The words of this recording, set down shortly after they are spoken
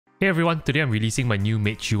Hey everyone, today I'm releasing my new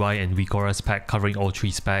Mage UI and WeakAuras pack covering all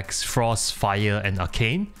 3 specs, Frost, Fire and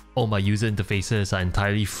Arcane. All my user interfaces are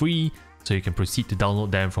entirely free, so you can proceed to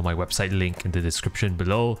download them from my website link in the description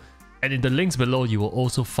below. And in the links below, you will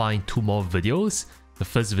also find 2 more videos. The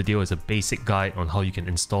first video is a basic guide on how you can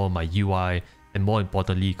install my UI and more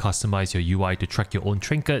importantly, customize your UI to track your own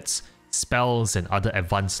trinkets, spells and other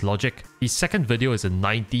advanced logic. The second video is a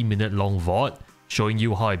 90-minute long VOD showing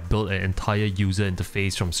you how I built an entire user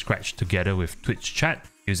interface from scratch together with Twitch chat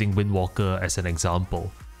using Windwalker as an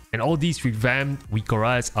example. And all these revamped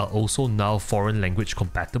WeakAuras are also now foreign language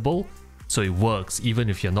compatible, so it works even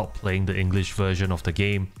if you're not playing the English version of the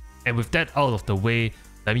game. And with that out of the way,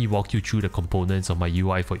 let me walk you through the components of my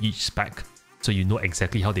UI for each spec so you know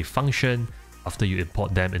exactly how they function after you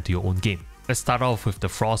import them into your own game. Let's start off with the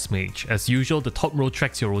Frost Mage. As usual, the top row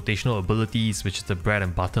tracks your rotational abilities, which is the bread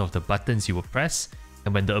and butter of the buttons you will press.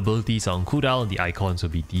 And when the abilities are on cooldown, the icons will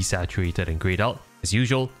be desaturated and grayed out. As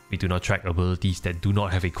usual, we do not track abilities that do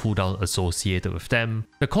not have a cooldown associated with them.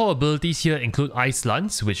 The core abilities here include Ice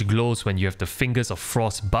Lance, which glows when you have the Fingers of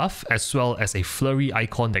Frost buff, as well as a flurry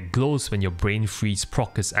icon that glows when your Brain Freeze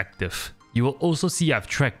proc is active. You will also see I've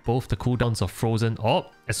tracked both the cooldowns of Frozen Orb,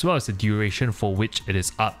 as well as the duration for which it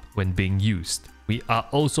is up when being used. We are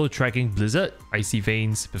also tracking Blizzard, Icy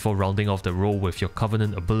Veins, before rounding off the row with your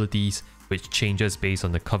Covenant abilities, which changes based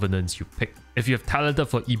on the Covenants you pick. If you have talented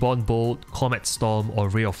for Ebon Bolt, Comet Storm or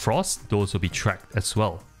Ray of Frost, those will be tracked as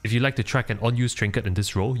well. If you'd like to track an unused trinket in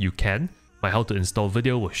this row, you can. My how to install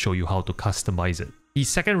video will show you how to customize it. The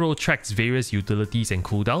second row tracks various utilities and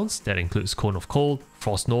cooldowns that includes Cone of Cold,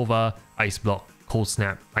 Frost Nova, Ice Block, Cold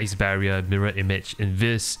Snap, Ice Barrier, Mirror Image,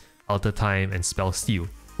 Invis, Alter Time and Spell Steal.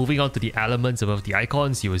 Moving on to the elements above the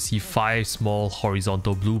icons, you will see 5 small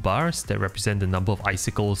horizontal blue bars that represent the number of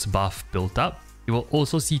icicles buff built up. You will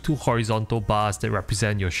also see 2 horizontal bars that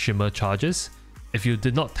represent your shimmer charges. If you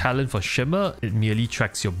did not talent for shimmer, it merely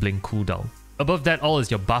tracks your blink cooldown. Above that all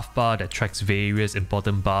is your buff bar that tracks various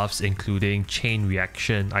important buffs including Chain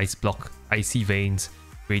Reaction, Ice Block, Icy Veins,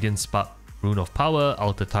 Radiant Spark, Rune of Power,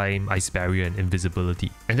 Alter Time, Ice Barrier and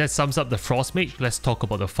Invisibility. And that sums up the Frost Mage. Let's talk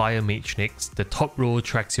about the Fire Mage next. The top row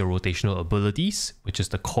tracks your rotational abilities, which is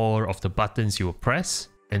the core of the buttons you will press.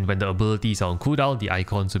 And when the abilities are on cooldown, the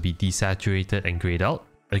icons will be desaturated and grayed out.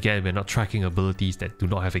 Again, we're not tracking abilities that do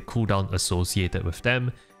not have a cooldown associated with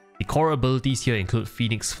them. The core abilities here include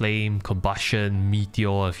Phoenix Flame, Combustion,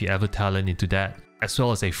 Meteor if you ever talent into that, as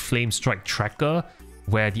well as a Flame Strike tracker,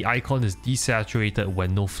 where the icon is desaturated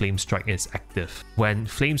when no Flame Strike is active. When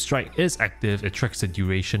Flame Strike is active, it tracks the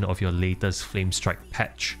duration of your latest Flame Strike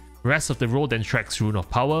patch. The rest of the row then tracks Rune of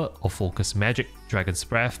Power or Focus Magic, Dragon's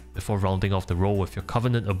Breath, before rounding off the row with your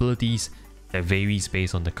Covenant abilities that varies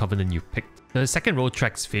based on the Covenant you picked. The second row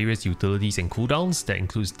tracks various utilities and cooldowns that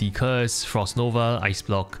includes Decurse, Frost Nova, Ice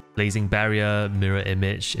Block, Blazing Barrier, Mirror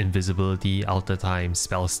Image, Invisibility, Alter Time,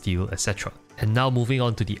 Spell Steal, etc. And now moving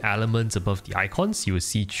on to the elements above the icons, you will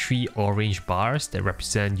see 3 orange bars that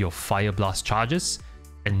represent your Fire Blast charges.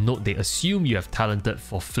 And note they assume you have talented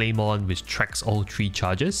for Flame On, which tracks all 3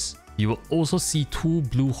 charges. You will also see 2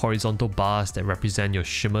 blue horizontal bars that represent your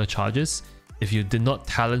Shimmer charges. If you did not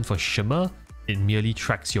talent for Shimmer, it merely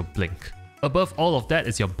tracks your blink. Above all of that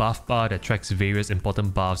is your buff bar that tracks various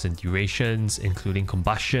important buffs and durations, including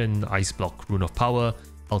Combustion, Ice Block, Rune of Power,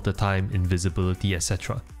 Alter Time, Invisibility,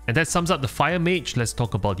 etc. And that sums up the Fire Mage. Let's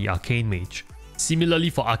talk about the Arcane Mage. Similarly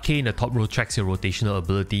for Arcane, the top row tracks your rotational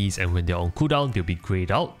abilities and when they're on cooldown, they'll be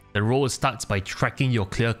grayed out. The row starts by tracking your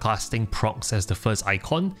clear casting procs as the first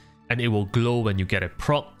icon, and it will glow when you get a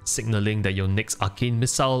proc, signaling that your next Arcane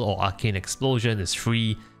Missile or Arcane Explosion is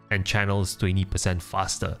free and channels 20%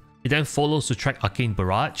 faster. It then follows to track Arcane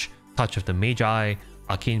Barrage, Touch of the Magi,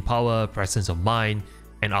 Arcane Power, Presence of Mind,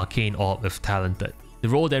 and Arcane Orb if talented. The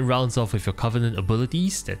row then rounds off with your Covenant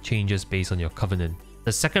abilities that changes based on your Covenant.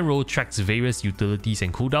 The second row tracks various utilities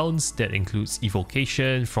and cooldowns that includes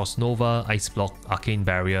Evocation, Frost Nova, Ice Block, Arcane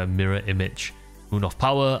Barrier, Mirror Image, Rune of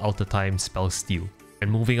Power, Alter Time, Spell Steal.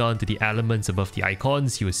 And moving on to the elements above the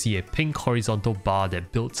icons, you will see a pink horizontal bar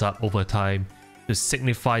that builds up over time to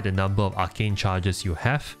signify the number of arcane charges you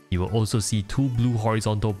have. You will also see 2 blue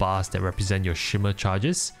horizontal bars that represent your Shimmer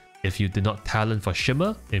charges. If you did not talent for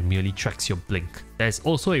Shimmer, it merely tracks your blink. There is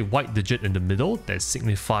also a white digit in the middle that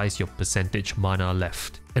signifies your percentage mana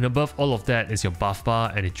left. And above all of that is your buff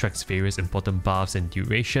bar, and it tracks various important buffs and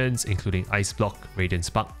durations including Ice Block, Radiant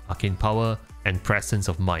Spark, Arcane Power, and Presence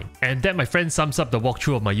of Mind. And that, my friend, sums up the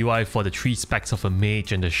walkthrough of my UI for the 3 specs of a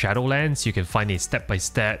mage and the Shadowlands. You can find a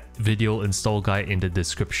step-by-step video install guide in the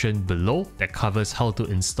description below that covers how to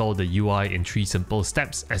install the UI in 3 simple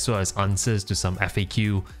steps, as well as answers to some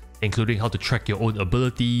FAQ including how to track your own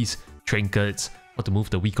abilities, trinkets, how to move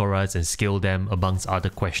the WeakAuras and scale them, amongst other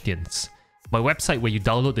questions. My website where you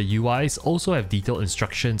download the UIs also have detailed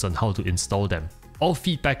instructions on how to install them. All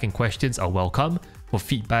feedback and questions are welcome. For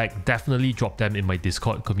feedback, definitely drop them in my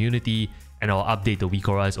Discord community, and I'll update the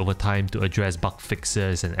WeakAuras over time to address bug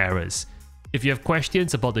fixes and errors. If you have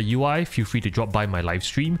questions about the UI, feel free to drop by my live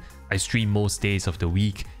stream. I stream most days of the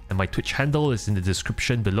week, and my Twitch handle is in the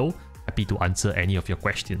description below. Happy to answer any of your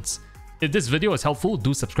questions. If this video was helpful,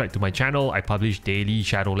 do subscribe to my channel. I publish daily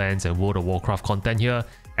Shadowlands and World of Warcraft content here,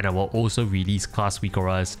 and I will also release class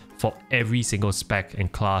WeakAuras for every single spec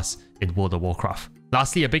and class in World of Warcraft.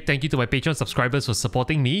 Lastly, a big thank you to my Patreon subscribers for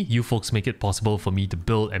supporting me. You folks make it possible for me to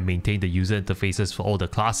build and maintain the user interfaces for all the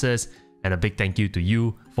classes, and a big thank you to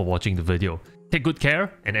you for watching the video. Take good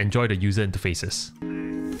care and enjoy the user interfaces.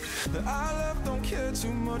 I love don't care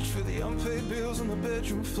too much for the unpaid bills on the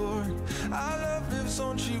bedroom floor. I love lives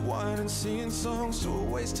on cheap wine and singing songs to a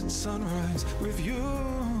wasted sunrise. With you,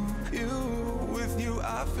 with you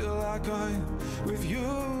I feel like with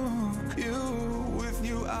you,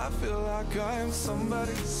 I feel like I am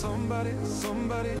somebody.